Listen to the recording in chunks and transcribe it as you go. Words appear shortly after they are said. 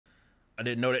I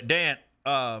didn't know that. Dan,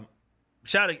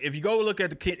 shout out, if you go look at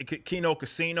the Kino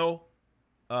Casino,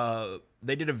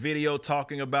 they did a video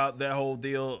talking about that whole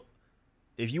deal.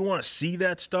 If you want to see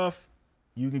that stuff,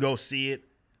 you can go see it.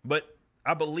 But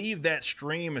I believe that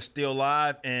stream is still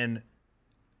live, and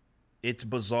it's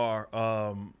bizarre.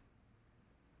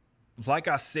 Like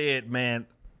I said, man,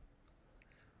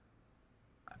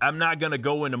 I'm not going to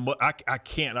go into, I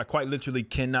can't, I quite literally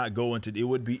cannot go into, it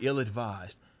would be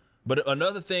ill-advised. But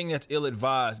another thing that's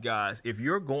ill-advised, guys, if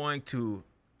you're going to,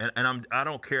 I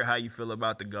don't care how you feel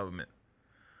about the government,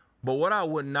 but what I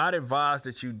would not advise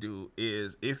that you do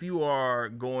is if you are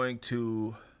going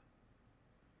to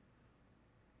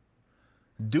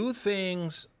do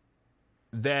things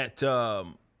that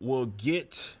will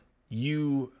get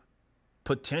you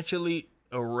potentially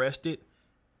arrested,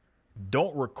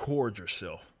 don't record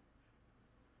yourself.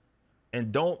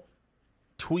 And don't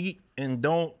tweet, and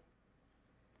don't.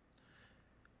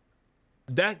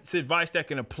 That's advice that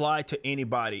can apply to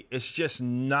anybody. It's just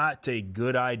not a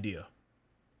good idea.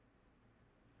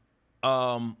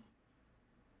 You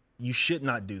should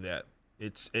not do that.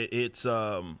 It's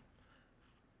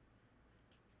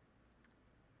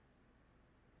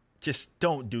just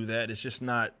don't do that. It's just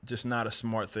not a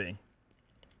smart thing.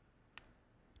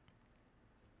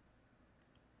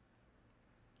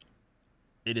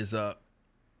 It is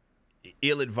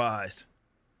ill-advised.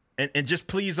 And just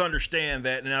please understand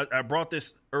that, and I brought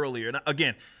this earlier. And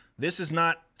again, this is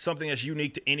not something that's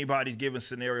unique to anybody's given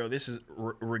scenario. This is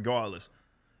regardless,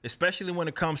 especially when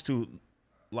it comes to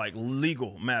like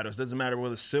legal matters. Doesn't matter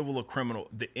whether civil or criminal.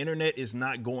 The internet is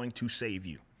not going to save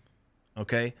you.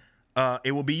 Okay?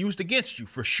 It will be used against you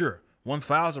for sure,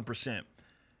 1,000%.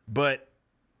 But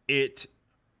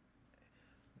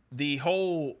the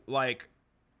whole like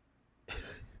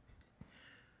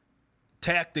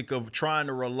tactic of trying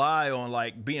to rely on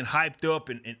like being hyped up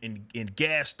and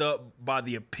gassed up by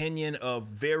the opinion of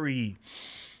very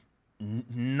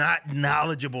not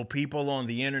knowledgeable people on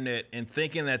the internet and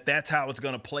thinking that that's how it's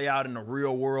going to play out in the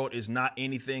real world is not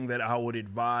anything that I would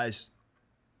advise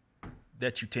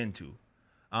that you tend to.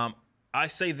 I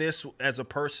say this as a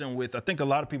person with, I think a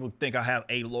lot of people think I have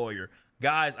a lawyer.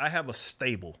 Guys, I have a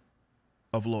stable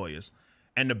of lawyers.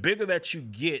 And the bigger that you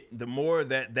get, the more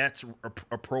that's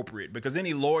appropriate, because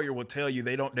any lawyer will tell you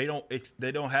they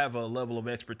don't have a level of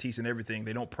expertise in everything.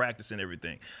 They don't practice in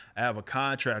everything. I have a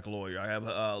contract lawyer. I have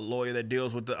a lawyer that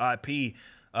deals with the IP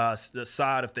the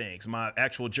side of things. My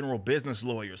actual general business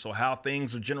lawyer, so how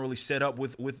things are generally set up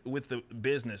with the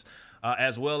business,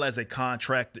 as well as a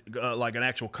contract, like an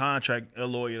actual contract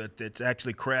lawyer that's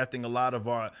actually crafting a lot of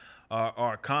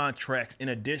our contracts, in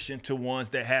addition to ones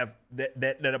that have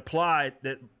that apply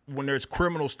that when there's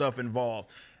criminal stuff involved,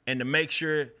 and to make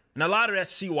sure, and a lot of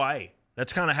that's CYA.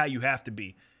 That's kind of how you have to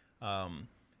be.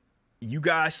 You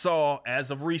guys saw as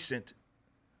of recent,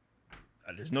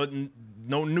 there's no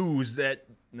news that,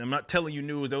 I'm not telling you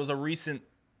news. There was a recent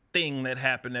thing that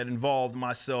happened that involved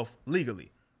myself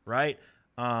legally, right?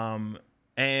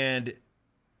 And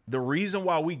the reason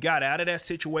why we got out of that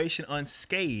situation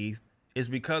unscathed is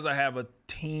because I have a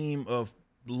team of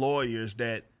lawyers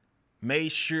that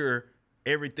made sure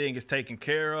everything is taken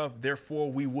care of.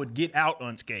 Therefore, we would get out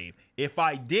unscathed. If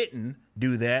I didn't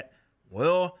do that,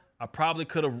 well, I probably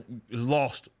could have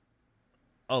lost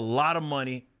a lot of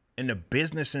money in the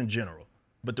business in general.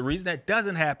 But the reason that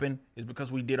doesn't happen is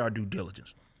because we did our due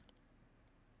diligence.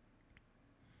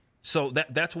 So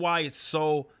that's why it's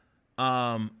so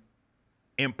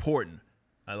important.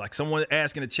 Like someone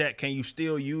asked in the chat, can you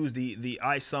still use the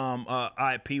ISOM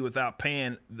IP without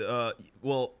paying?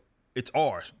 Well, it's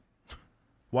ours.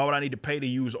 Why would I need to pay to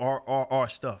use our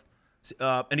stuff?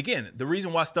 And again, the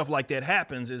reason why stuff like that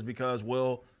happens is because,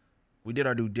 well, we did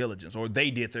our due diligence, or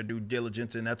they did their due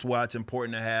diligence, and that's why it's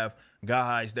important to have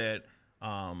guys that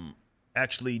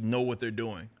actually know what they're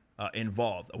doing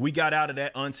involved. We got out of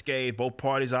that unscathed. Both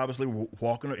parties obviously were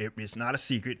walking. It's not a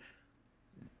secret.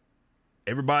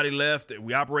 Everybody left.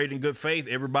 We operated in good faith.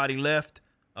 Everybody left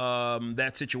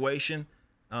that situation,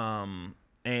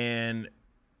 and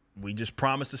we just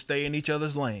promised to stay in each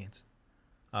other's lanes.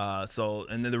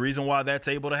 And then the reason why that's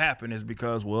able to happen is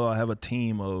because, well, I have a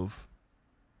team of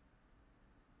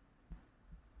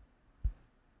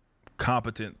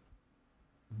competent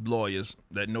lawyers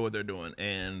that know what they're doing,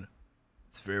 and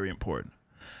it's very important.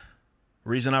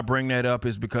 Reason I bring that up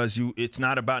is because it's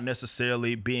not about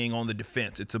necessarily being on the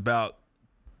defense. It's about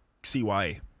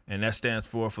CYA, and that stands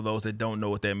for those that don't know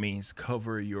what that means,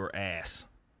 cover your ass.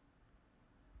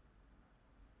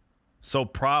 So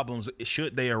problems,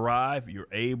 should they arrive, you're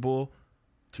able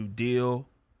to deal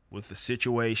with the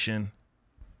situation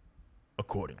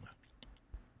accordingly.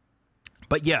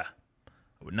 But yeah,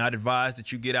 I would not advise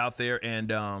that you get out there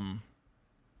and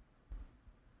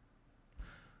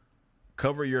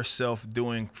cover yourself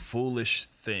doing foolish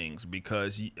things,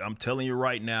 because I'm telling you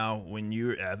right now, when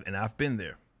you're, and I've been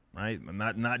there, right? I'm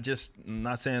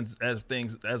not saying as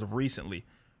things as of recently,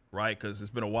 right? Because it's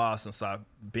been a while since I've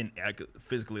been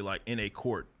physically like in a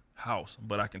court house,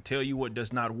 but I can tell you what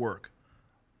does not work.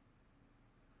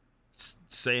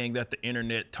 Saying that the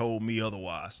internet told me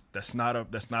otherwise. That's not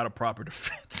a proper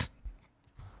defense.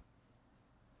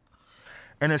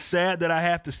 And it's sad that I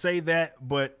have to say that,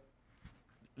 but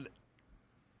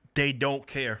they don't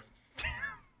care.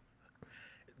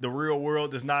 The real world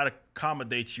does not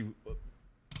accommodate you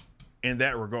in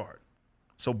that regard.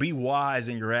 So be wise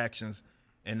in your actions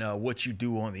and what you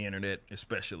do on the internet,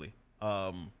 especially.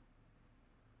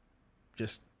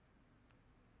 Just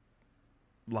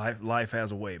life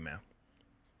has a way, man.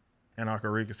 And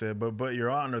Akarika said, but Your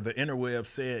Honor, the interweb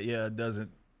said, yeah, it doesn't.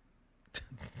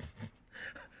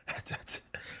 That's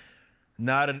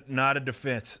not a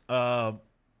defense. But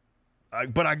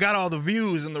I got all the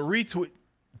views and the retweet.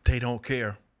 They don't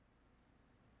care.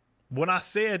 When I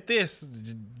said this,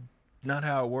 not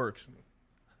how it works.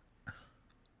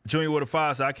 Junior with a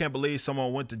 5 said, I can't believe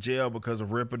someone went to jail because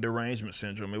of Ripper derangement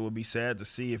syndrome. It would be sad to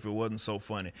see if it wasn't so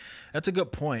funny. That's a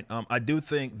good point. I do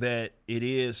think that it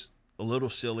is a little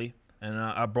silly, and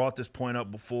I brought this point up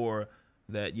before,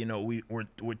 that, you know,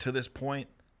 we're to this point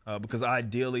because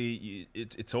ideally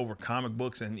it's over comic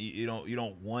books, and you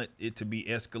don't want it to be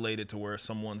escalated to where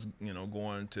someone's, you know,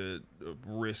 going to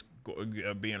risk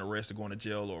being arrested, going to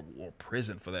jail or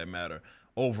prison for that matter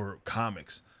over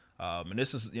comics. And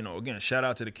this is, you know, again, shout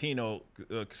out to the Kino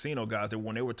casino guys, that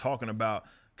when they were talking about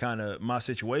kind of my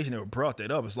situation, they brought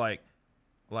that up. It's like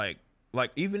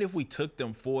even if we took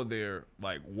them for their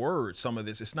like word, some of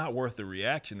this, it's not worth the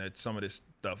reaction that some of this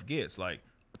stuff gets. Like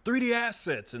 3D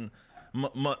assets and my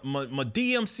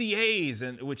DMCAs,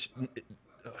 and which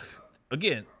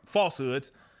again,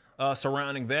 falsehoods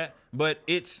surrounding that. But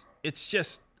it's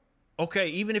just, okay,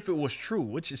 even if it was true,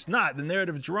 which it's not, the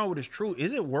narrative of Jerome is true,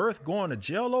 is it worth going to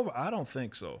jail over? I don't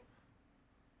think so.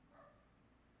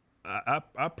 I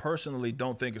personally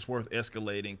don't think it's worth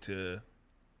escalating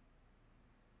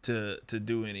to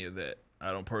do any of that.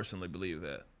 I don't personally believe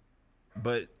that.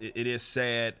 But it is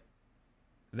sad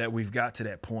that we've got to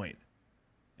that point,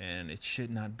 and it should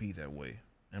not be that way.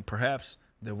 And perhaps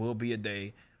there will be a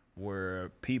day where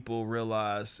people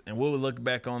realize, and we'll look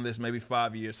back on this maybe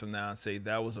 5 years from now and say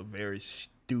that was a very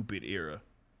stupid era.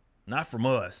 Not from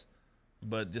us,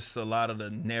 but just a lot of the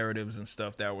narratives and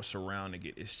stuff that were surrounding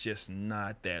it. It's just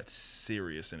not that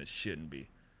serious, and it shouldn't be.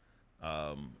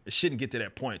 It shouldn't get to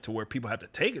that point to where people have to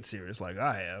take it serious like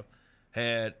I have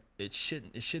had. It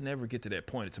should never get to that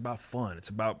point. It's about fun. It's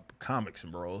about comics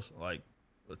and bros. Like,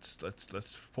 let's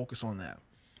focus on that.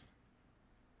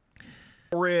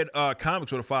 I read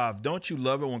Comics with a 5. Don't you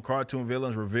love it when cartoon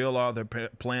villains reveal all their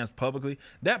plans publicly?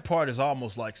 That part is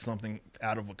almost like something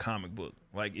out of a comic book.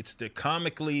 Like, it's the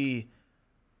comically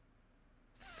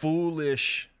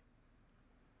foolish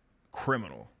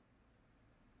criminal.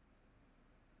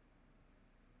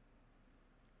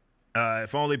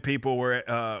 If only people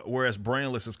were as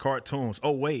brainless as cartoons.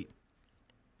 Oh, wait.